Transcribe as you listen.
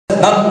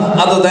none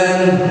other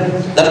than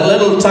that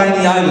little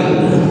tiny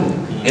island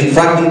in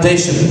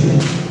fragmentation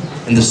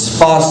in the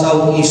far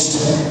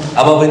southeast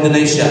above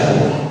Indonesia.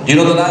 Do you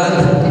know that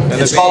island?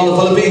 It's called the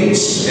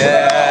Philippines.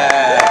 Yeah.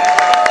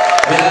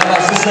 We have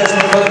our sisters in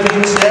the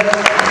Philippines here.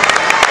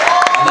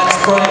 And let's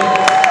pray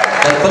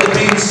that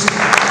Philippines,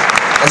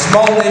 a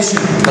small nation,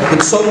 but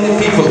with so many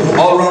people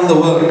all around the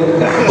world,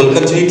 will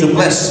continue to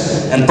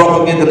bless and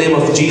propagate the name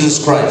of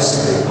Jesus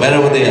Christ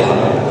wherever they are.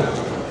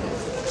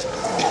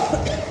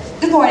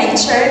 Good morning,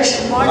 church.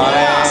 Good morning.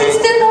 Is it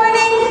still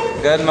morning?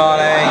 Good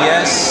morning.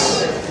 Yes.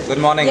 Good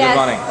morning. Yes. Good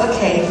morning.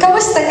 Okay.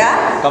 Kamusta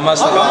ka?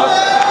 Kamusta ka?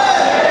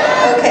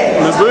 Okay.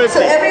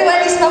 So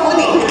everyone is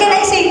mabuti. Can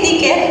I say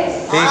ticket?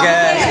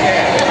 Ticket.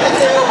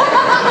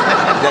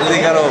 Jaldi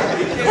karo.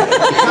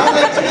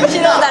 You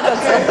know that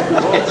also.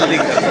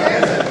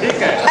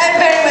 I'm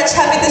very much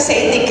happy to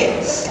say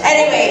ticket.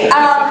 Anyway,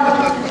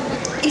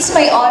 it's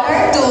my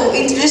honor to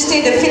introduce to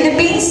you the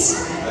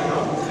Philippines.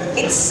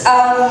 It's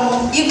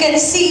you can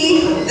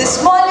see the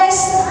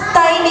smallest,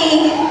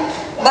 tiny,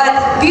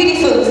 but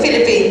beautiful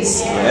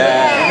Philippines.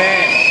 Yeah.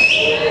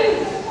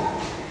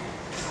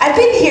 I've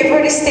been here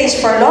for this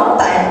stage for a long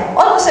time,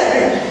 almost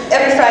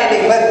every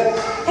Friday, but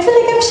I feel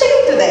like I'm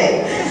shaking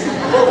today.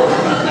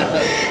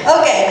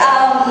 Okay,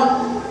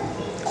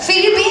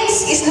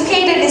 Philippines is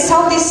located in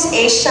Southeast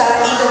Asia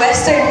in the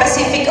Western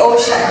Pacific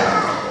Ocean.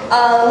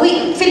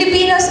 We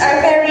Filipinos are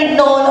very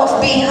known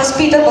of being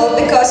hospitable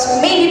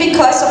mainly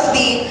because of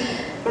the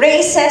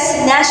races,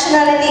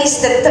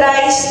 nationalities that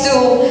tries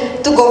to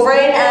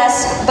govern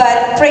us,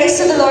 but praise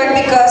to the Lord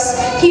because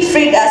He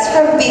freed us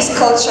from these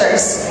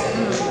cultures.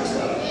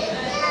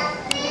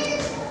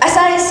 As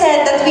I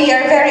said, that we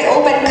are a very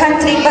open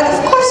country, but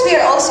of course we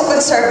are also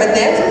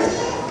conservative.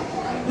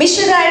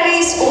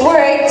 Missionaries'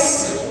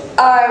 works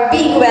are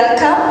being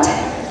welcomed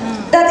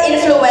that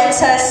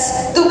influence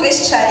us to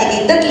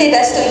Christianity, that lead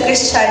us to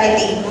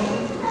Christianity.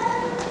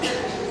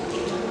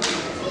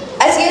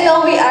 As you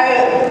know, we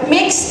are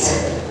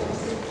mixed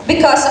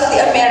because of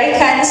the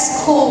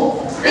Americans who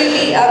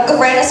really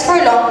govern us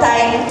for a long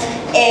time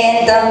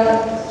and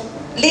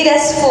lead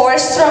us for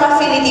strong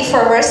affinity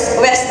for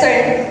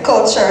Western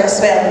culture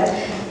as well.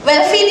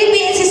 Well,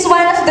 Philippines is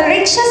one of the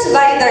richest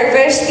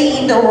biodiversity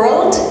in the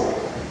world.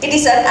 It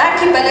is an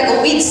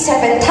archipelago with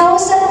 7,107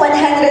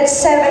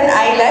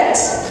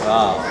 islands.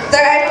 Wow.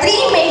 There are 3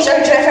 major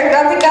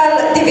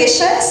geographical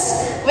divisions.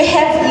 We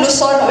have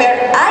Luzon,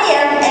 where I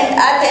am and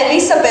Ate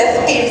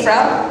Elizabeth came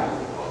from.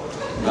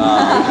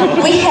 Wow.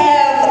 We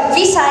have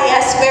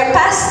Visayas, where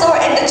pastor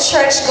and the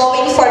church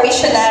going for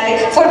mission,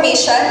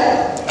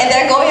 and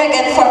they're going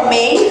again on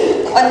May.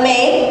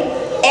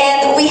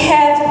 And we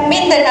have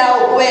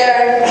Mindanao,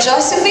 where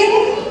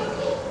Josephine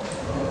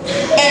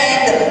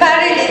and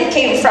Marilyn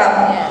came from.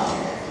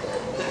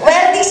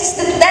 Well, this is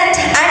the 10th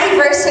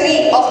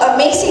anniversary of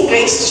Amazing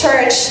Grace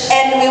Church,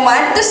 and we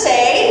want to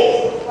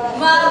say,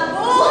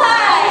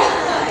 Mabuhay!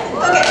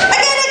 Okay,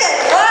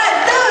 again.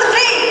 1, 2,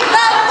 3,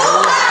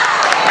 Mabuhay!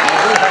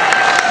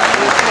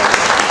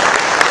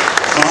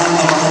 Mahal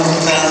na mahal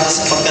kita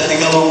sapagkat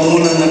ikaw ang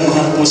unang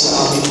nagmahal po sa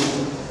amin.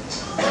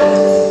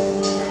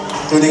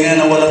 Tunay nga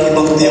na walang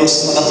ibang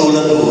Diyos na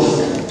katulad mo.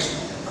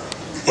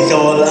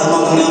 Ikaw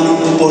lamang ang aming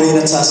pupurin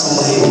at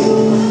sasambahin.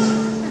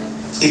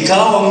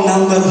 Ikaw ang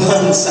number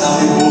 1 sa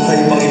aming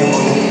buhay,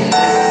 Panginoon.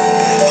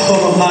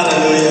 Oh,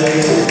 hallelujah.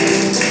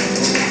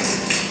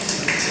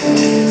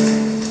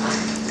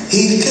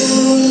 Ikaw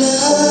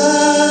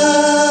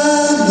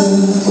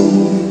lamang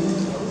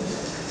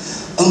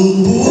ang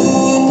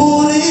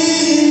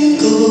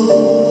pupurihin ko.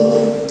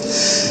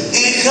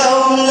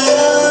 Ikaw lamang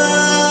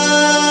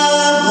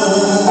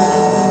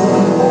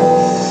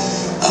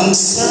ang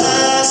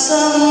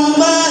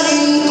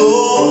sasambahin ko.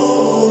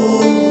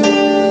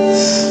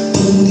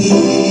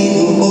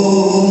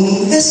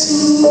 Panginoong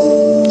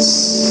Jesus,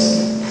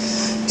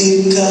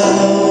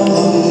 ikaw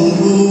ang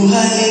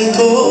buhay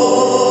ko.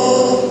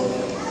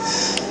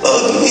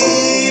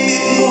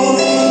 Pag-ibig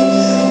mo'y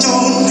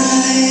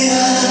tunay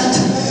at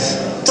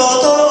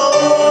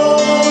totoo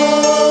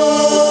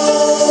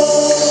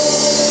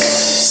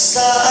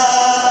sa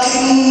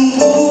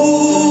aking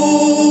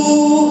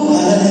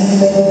buhay.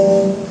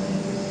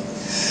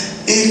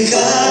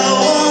 Ikaw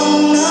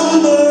ang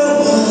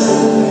number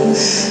 1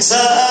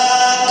 sa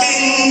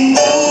aking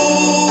puso.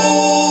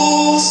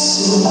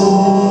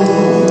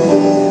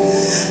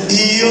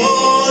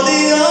 You're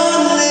the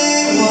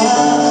only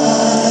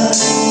one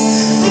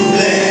who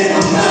let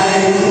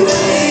my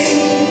way.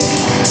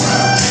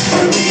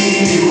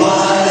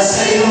 Magtitiwala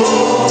sa'yo,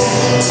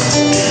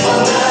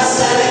 mga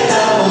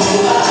salita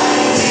mo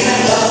ay di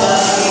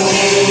nagbabago.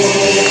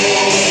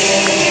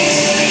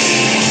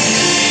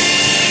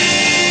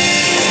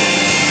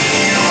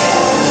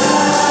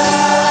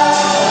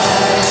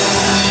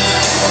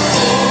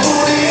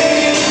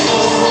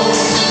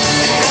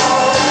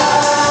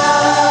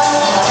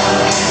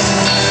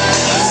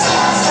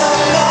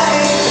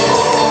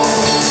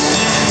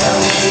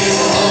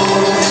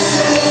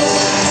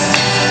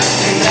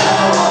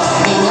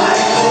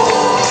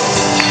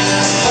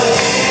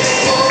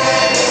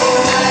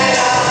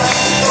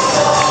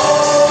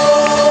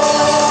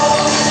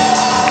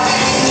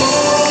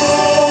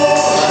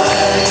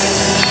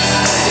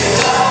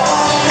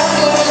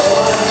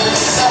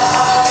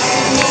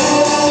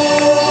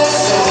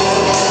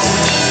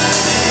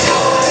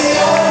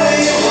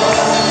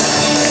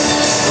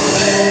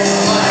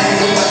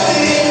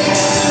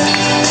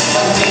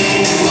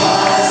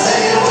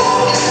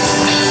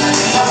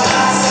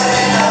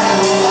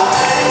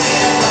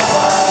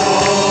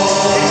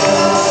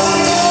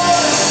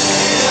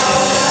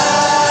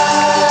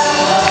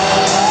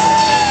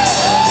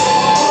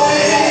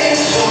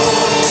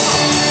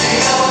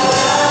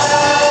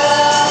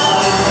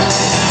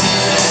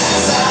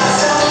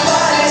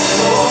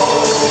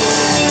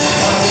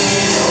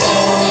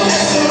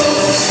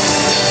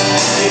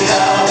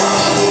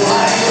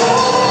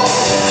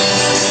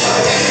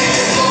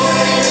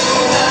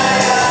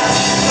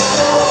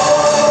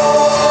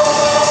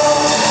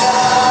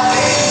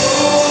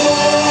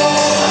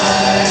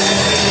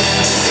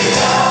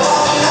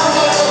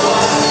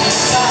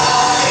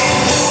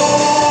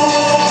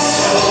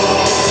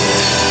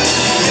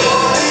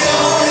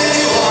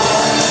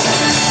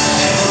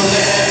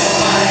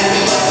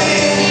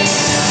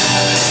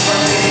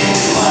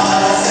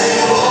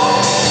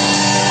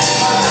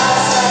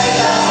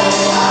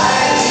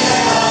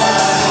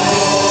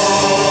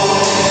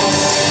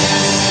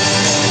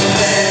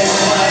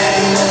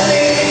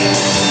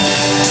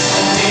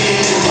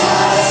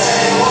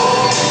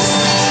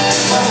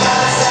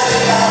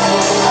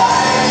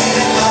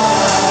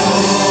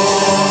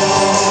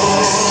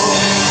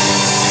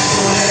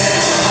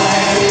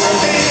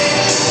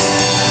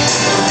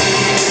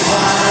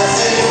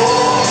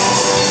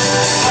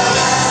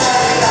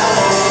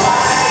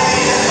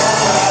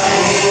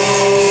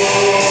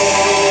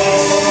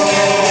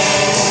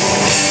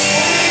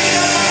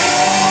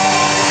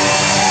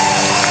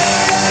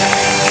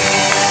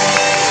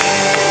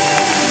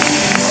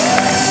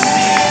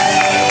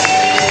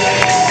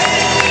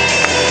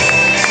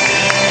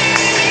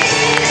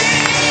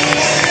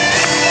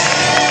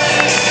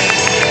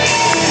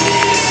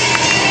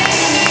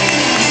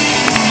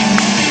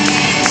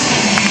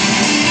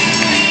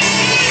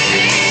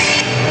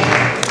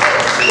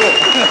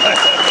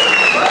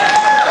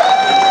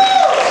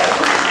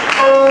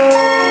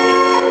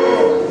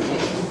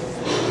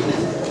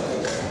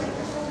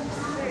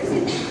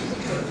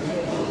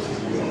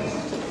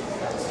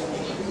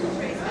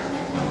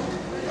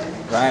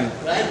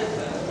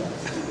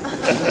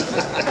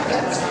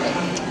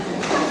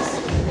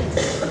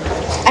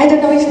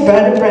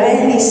 Brother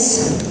Brian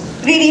is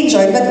really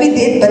enjoyed what we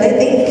did, but I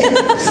think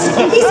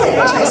he's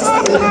energized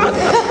still.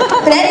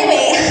 But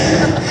anyway,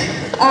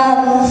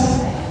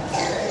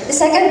 the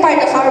second part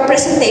of our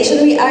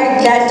presentation, we are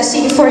glad to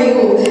sing for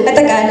you a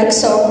Tagalog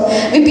song.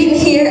 I've been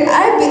here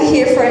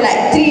for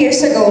like 3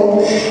 years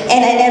ago,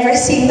 and I never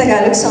sing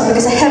Tagalog song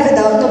because I have a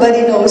doubt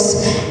nobody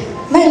knows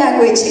my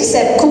language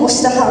except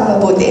Kumusta Ka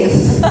Mabuti.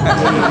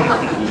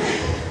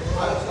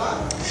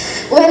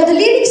 Well, the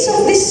lyrics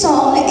of this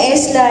song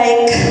is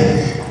like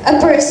a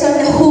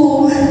person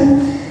who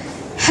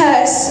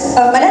has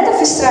a lot of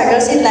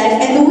struggles in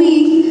life, and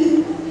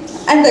we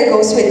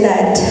undergoes with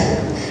that.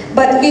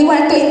 But we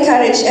want to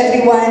encourage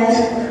everyone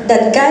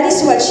that God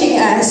is watching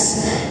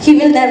us. He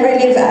will never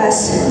leave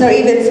us, nor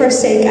even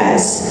forsake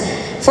us.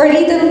 For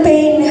little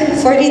pain,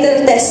 for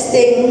little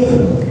testing,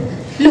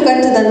 look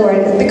unto the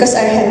Lord, because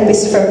our help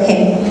is from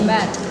Him.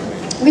 Amen.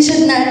 We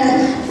should not,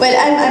 well,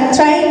 I'm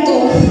trying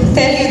to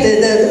tell you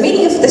the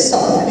meaning of the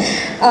song.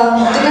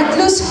 Do not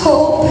lose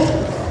hope,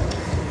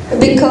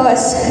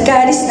 because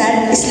God is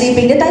not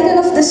sleeping. The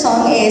title of the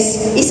song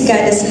is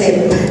God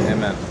Asleep?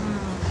 Amen.